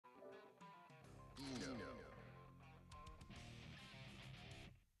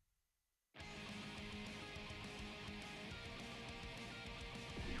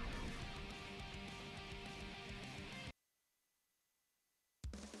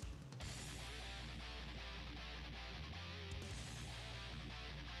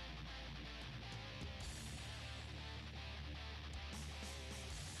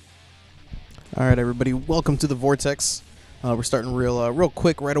All right, everybody, welcome to the Vortex. We're starting real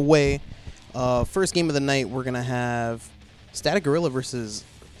quick right away. First game of the night, we're gonna have StaticGorilla versus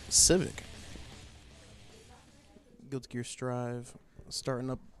Civic. Guilds Gear Strive starting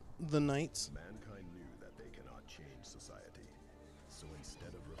up the night. Mankind knew that they cannot change society. So instead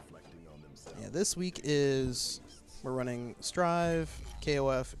of reflecting on themselves, Yeah, this week we're running Strive,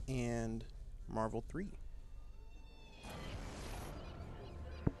 KOF, and Marvel 3.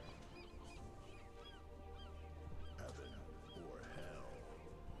 heaven or hell.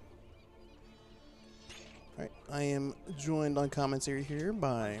 All right, I am joined on commentary here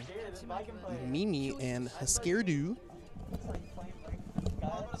by Mimi and Haskerdu.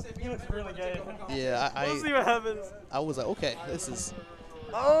 He looks really good. Yeah, We'll see what happens. I was like, okay, this is.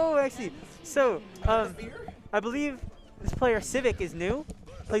 Oh, actually, so I believe this player Civic is new,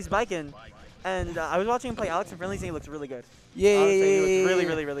 plays Viking, and I was watching him play Alex and Friendlies, and he looks really good. Yeah, Honestly, he looks really, yeah.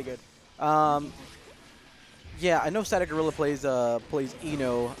 really, really good. Yeah, I know StaticGorilla plays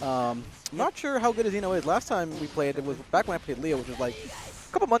Eno. I'm not sure how good his Eno is. Last time we played, it was back when I played Leo, which was like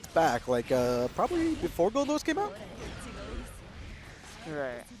a couple months back, like probably before Gold Lowest came out.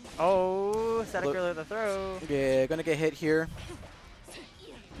 Right. Oh, StaticGorilla the throw. Yeah, gonna get hit here.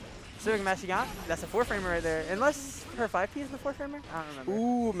 Civic Machigan, that's a 4-framer right there. Unless her 5P is the 4-framer? I don't remember.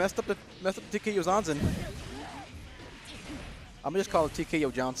 Ooh, messed up TKO Johnson. I'm gonna just call it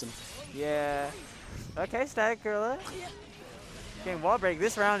TKO Johnson. Yeah. Okay, StaticGorilla. Getting wall break.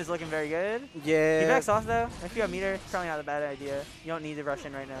 This round is looking very good. Yeah. He backs off though. If you have meter, it's probably not a bad idea. You don't need to rush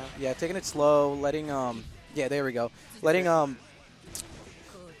in right now. Yeah, taking it slow, letting yeah, there we go. Letting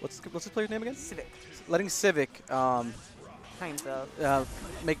what's his player's name again? Civic. Letting Civic Hang himself.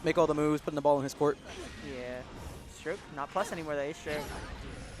 make all the moves, putting the ball in his court. Yeah. Stroke. Not plus anymore, that A-stroke.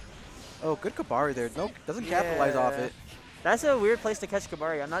 Oh, good Kabari there. No, doesn't capitalize off Yeah. it. That's a weird place to catch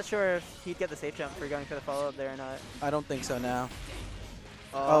Kabari. I'm not sure if he'd get the safe jump for going for the follow-up there or not. I don't think so now.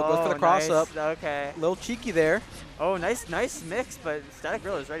 Oh, goes for the cross nice. up. Okay. Little cheeky there. Oh, nice mix, but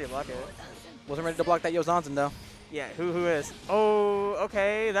StaticGorilla is ready to block it. Wasn't ready to block that Yozanzen though. Yeah, who is? Oh,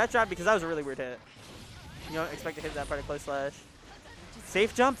 okay. That dropped because that was a really weird hit. You don't expect to hit that part of close slash.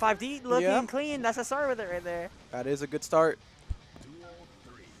 Safe jump, 5D, looking Yep. clean. That's a star with it right there. That is a good start.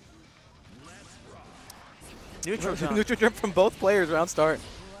 Neutral jump. Neutral jump from both players round start.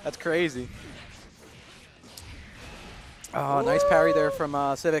 That's crazy. Oh, nice parry there from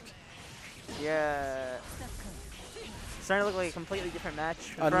Civic. Yeah. Starting to look like a completely different match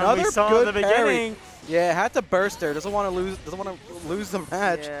from Another we saw good in the parry. beginning. Yeah, had to burst there. Doesn't want to lose the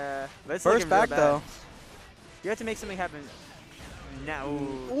match. Yeah, but it's Burst looking real back bad. though. You have to make something happen now.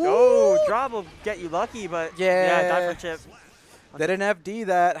 Ooh. Oh, drop will get you lucky, but Yeah. die for chip. They didn't have D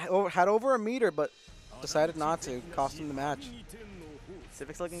that had over a meter, but decided not to. Cost him the match.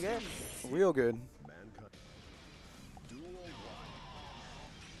 Civic's looking good. Real good.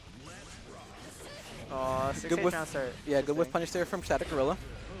 Oh, 6 Good whiff. round start. Yeah, good whiff punish there from StaticGorilla.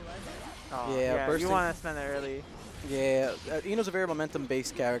 Oh, Yeah, you bursting. want to spend that early. Yeah, Eno's a very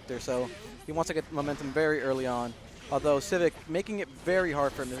momentum-based character, so he wants to get momentum very early on. Although Civic making it very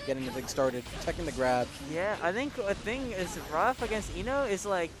hard for him to getting the thing started, checking the grab. Yeah, I think a thing is rough against Eno is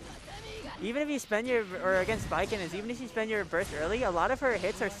like, even if you spend your, or against Viking is even if you spend your burst early, a lot of her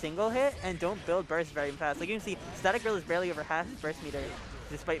hits are single hit and don't build burst very fast. Like you can see, StaticGorilla is barely over half burst meter,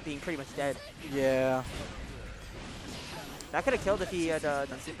 despite being pretty much dead. Yeah. That could have killed if he had done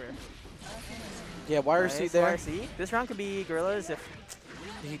super. Yeah, wire Nice, seat there. YRC. This round could be Gorillas if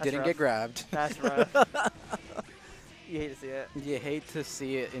He That's didn't rough. get grabbed. that's rough. You hate to see it. You hate to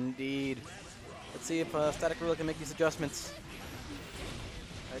see it, indeed. Let's see if StaticGorilla can make these adjustments.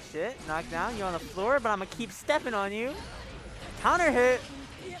 Oh shit, knocked down. You're on the floor, but I'm gonna keep stepping on you. Counter hit.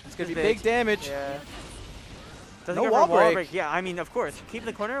 It's going to be big damage. Yeah. Doesn't No go for wall break. Yeah, I mean, of course. Keep in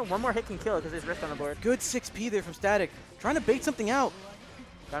the corner. One more hit can kill because there's risk on the board. Good 6P there from Static. Trying to bait something out.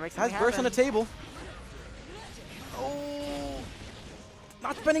 Gotta make Has something burst on the happen. table. Oh.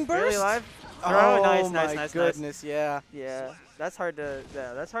 Not spending burst. Really alive? Oh, Oh, nice, my nice, nice, goodness, yeah. Yeah, that's hard to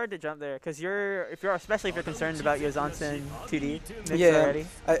that's hard to jump there because especially if you're concerned about your Zonson 2D mix Yeah, already.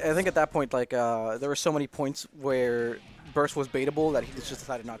 I think at that point, like, there were so many points where burst was baitable that he just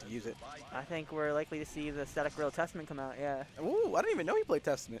decided not to use it. I think we're likely to see the StaticGorilla Testament come out. Yeah, Ooh, I didn't even know he played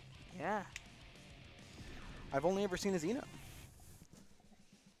Testament. yeah. I've only ever seen his Eno.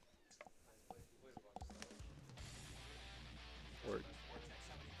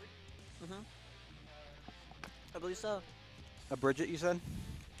 I believe so. A Bridget, you said?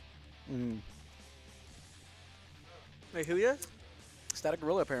 Mm. Wait, who is?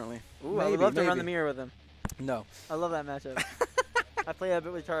 StaticGorilla, apparently. Ooh, I would love to run the mirror with him. No. I love that matchup. I play a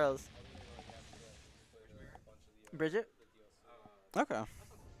bit with Charles. Bridget. Okay.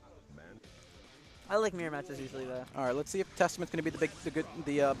 I like mirror matches usually though. All right, let's see if Testament's going to be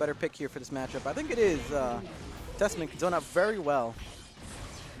the better pick here for this matchup. I think it is. Testament can zone out very well.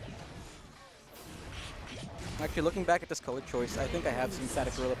 Actually, looking back at this color choice, I think I have seen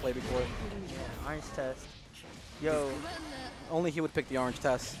StaticGorilla play before. Yeah, orange test. Yo, Only he would pick the orange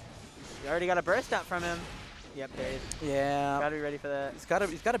test. you already got a burst out from him. Yep, Dave. Yeah. Gotta be ready for that. He's got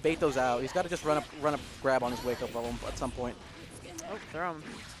to bait those out. He's got to just run up, grab on his wake up level at some point. Oh, throw him.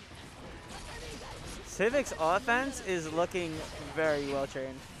 Civic's offense is looking very well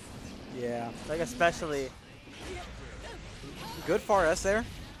trained. Yeah. Like especially. Good far S there.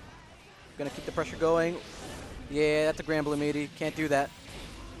 Gonna keep the pressure going. Yeah, that's a Grand Blue meaty. Can't do that.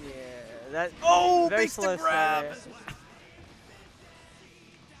 Yeah, that. Oh, very makes the slow grab. starter.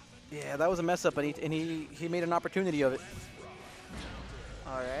 Yeah, that was a mess up, but he made an opportunity of it.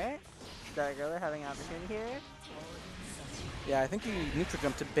 All right. StaticGorilla having an opportunity here. Yeah, I think he neutral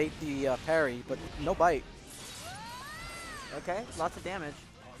jumped to bait the parry, but no bite. Okay, lots of damage.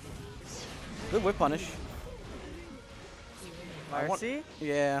 Good whip punish. Marcy?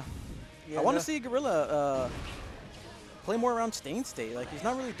 Yeah. I want to see Gorilla play more around Stain State. Like, he's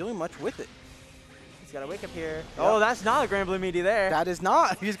not really doing much with it. He's got to wake up here. Yep. Oh, that's not a Grand Blue meaty there. That is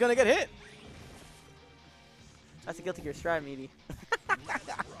not. He's going to get hit. That's a Guilty Gear Strive meaty.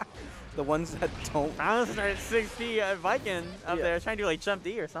 The ones that don't. Bouncing at 6P at Viking up Yeah. there, trying to do like jump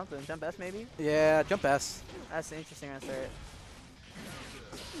D or something. Jump S maybe? Yeah, jump S. That's an interesting answer.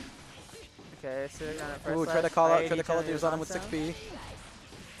 Okay, so we're gonna first Ooh, try to call out the Uzana with 6P.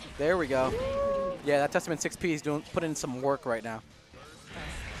 There we go. Yeah, that Testament 6P is putting in some work right now.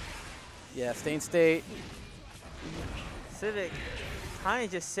 Yeah, Stain State. Civic kind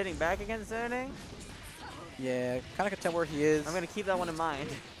of just sitting back against zoning. Yeah, kind of content where he is. I'm going to keep that one in mind.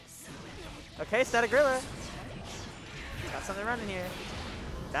 Okay, StaticGorilla. Got something running here.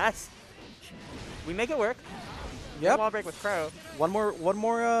 That's... We make it work. Yep. Wall break with Crow. One more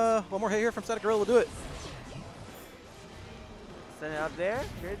hit here from StaticGorilla will do it. Send it up there.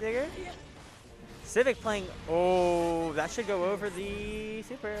 Spirit Digger. Civic playing... Oh, that should go over the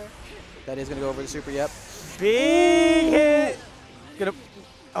super. That is going to go over the super, yep. Big hit!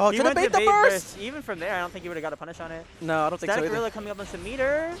 Oh, He should have went bait to the burst! Even from there, I don't think he would have got a punish on it. No, I don't think so either. StaticGorilla coming up on some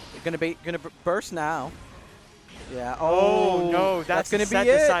meter. Gonna burst now. Yeah. Oh, no, that's gonna the be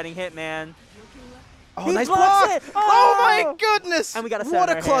it. deciding hit, man. Oh, He nice blocks block! it! Oh my Oh! goodness! And we got a set what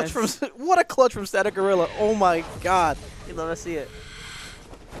in a our clutch hands. from what a clutch from StaticGorilla! Oh my god! You'd love to see it.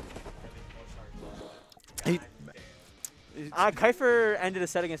 Kiefer ended a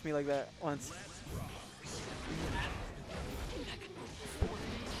set against me like that once.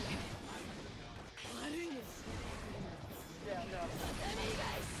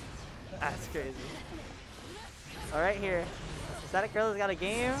 That's crazy. All right, here. StaticGorilla's got a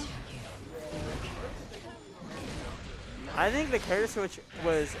game. I think the character switch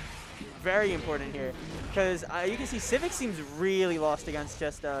was very important here because you can see Civic seems really lost against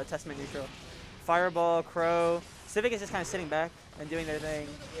just Testament neutral. Fireball, Crow. Civic is just kind of sitting back and doing their thing.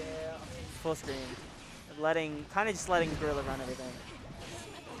 Yeah. Full screen. Kind of just letting Gorilla run everything.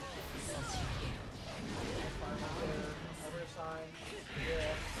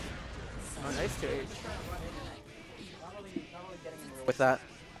 Oh, nice 2H. With that,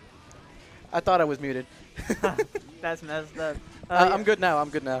 I thought I was muted. That's messed up. I'm good now. I'm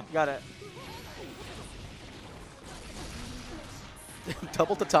good now. Got it.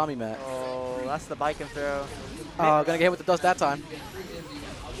 Double tatami mat. Oh, that's the bike and throw. Oh, gonna get hit with the dust that time.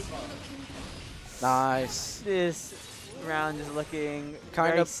 Nice. This round is looking Kind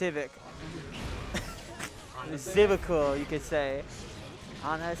very of. Civic. Civical, you could say.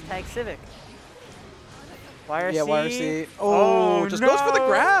 On hashtag Civic. YRC. Yeah, YRC. Oh, just goes for the no!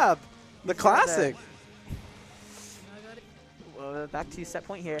 grab. The He saw classic. Well, back to set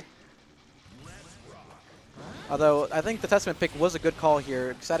point here. Although, I think the Testament pick was a good call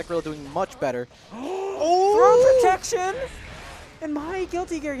here. StaticGorilla doing much better. Throw protection in my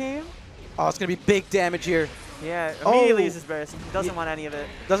Guilty Gear game. Oh, it's going to be big damage here. Yeah, immediately Oh. uses burst. Doesn't want any of it.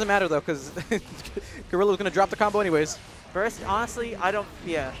 Doesn't matter, though, because Gorilla was going to drop the combo anyways. Burst, honestly, I don't.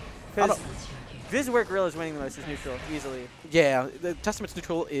 Yeah. Because this is where Gorilla's winning the most is neutral, easily. Yeah, the Testament's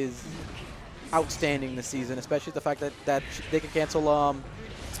neutral is outstanding this season, especially the fact that they can cancel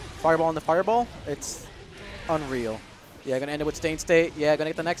Fireball on the Fireball. It's unreal. Yeah, going to end it with Stain State. Yeah, going to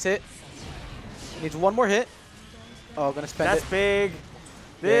get the next hit. Needs one more hit. Oh, going to spend That's it. big.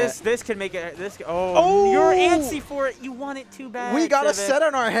 This could make it. Oh! You're antsy for it. You want it too bad. We got a Civic. set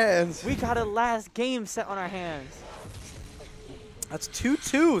on our hands. We got a last game set on our hands. That's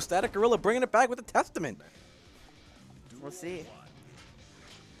 2-2. StaticGorilla bringing it back with the Testament. We'll see.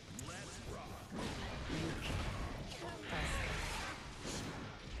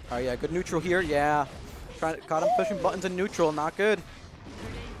 Oh yeah, good neutral here. Yeah, caught him pushing buttons in neutral. Not good.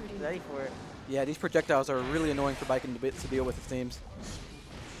 Ready for it. Yeah, these projectiles are really annoying for Baiken to deal with, it seems.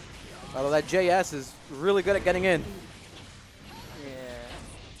 Although that JS is really good at getting in. Yeah.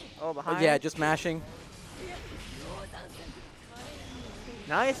 Oh, behind. Yeah, just mashing.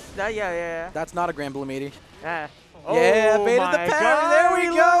 Nice. Yeah. That's not a Grand Blamidi. Yeah. Yeah, Oh baited my the parry. God,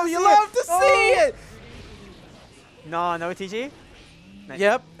 There we go. You love to see it. No TG. Nice.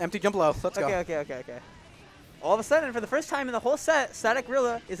 Yep, empty jump low. Let's go. Okay. All of a sudden, for the first time in the whole set,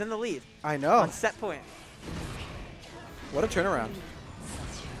 StaticGorilla is in the lead. I know. On set point. What a turnaround.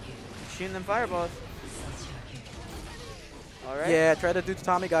 Shooting them fireballs. All right. Yeah, try to do the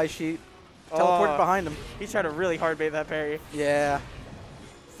Tommy Guy sheet. Teleport behind him. He tried to really hard bait that parry. Yeah.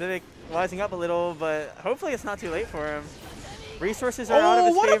 Civic wising up a little, but hopefully it's not too late for him. Resources are out of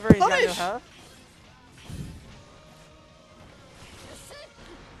his favor. He's got no health.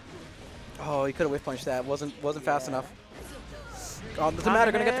 Oh, he could have whiff punched that. Wasn't fast enough. Oh, doesn't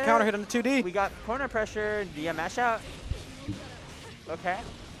matter. Gonna get the counter hit on the 2D. We got corner pressure. Yeah, mash out. Okay.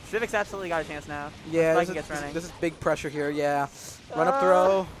 Civic's absolutely got a chance now. Yeah, this is big pressure here. Yeah. Run up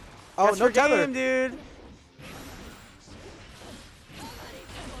throw. Oh, no tether. Game, dude.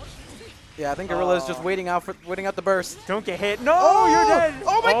 Yeah, I think Gorilla's just waiting out the burst. Don't get hit. No, you're dead.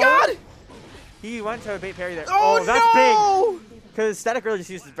 Oh my God. He went to a bait parry there. Oh, that's no. big. Because StaticGorilla just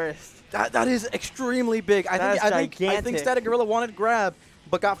used his burst. That is extremely big. I think StaticGorilla wanted to grab,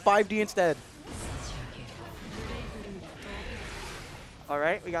 but got 5D instead. All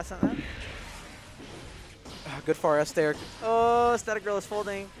right, we got something. Good far S there. Oh, StaticGorilla's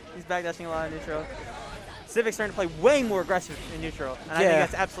folding. He's backdashing a lot in neutral. Civic's starting to play way more aggressive in neutral, and I think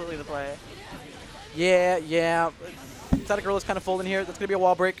that's absolutely the play. Yeah. StaticGorilla's kind of folding here. That's gonna be a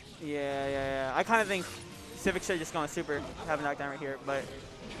wall break. Yeah. I kind of think Civic should have just gone super, have a knockdown right here, but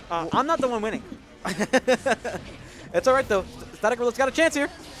I'm not the one winning. It's all right though. StaticGorilla's got a chance here.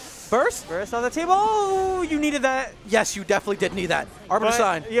 Burst on the table. Oh, you needed that. Yes, you definitely did need that. Arbiter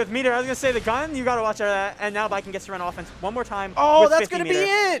sign. You have meter. I was gonna say the gun. You gotta watch out of that. And now Baiken gets to run offense one more time. Oh, that's gonna be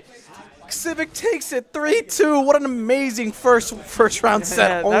it. Civic takes it 3-2. What an amazing first round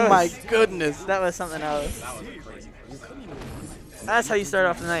set. Oh my goodness. That was something else. That's how you start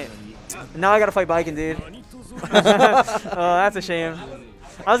off the night. Now I gotta fight Baiken, dude. Oh, that's a shame.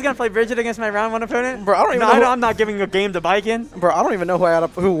 I was gonna play Bridget against my round one opponent. Bro, I don't even know. I'm not giving a game to Baiken. Bro, I don't even know who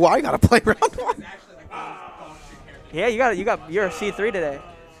I gotta play round one. Yeah, you're C3 today.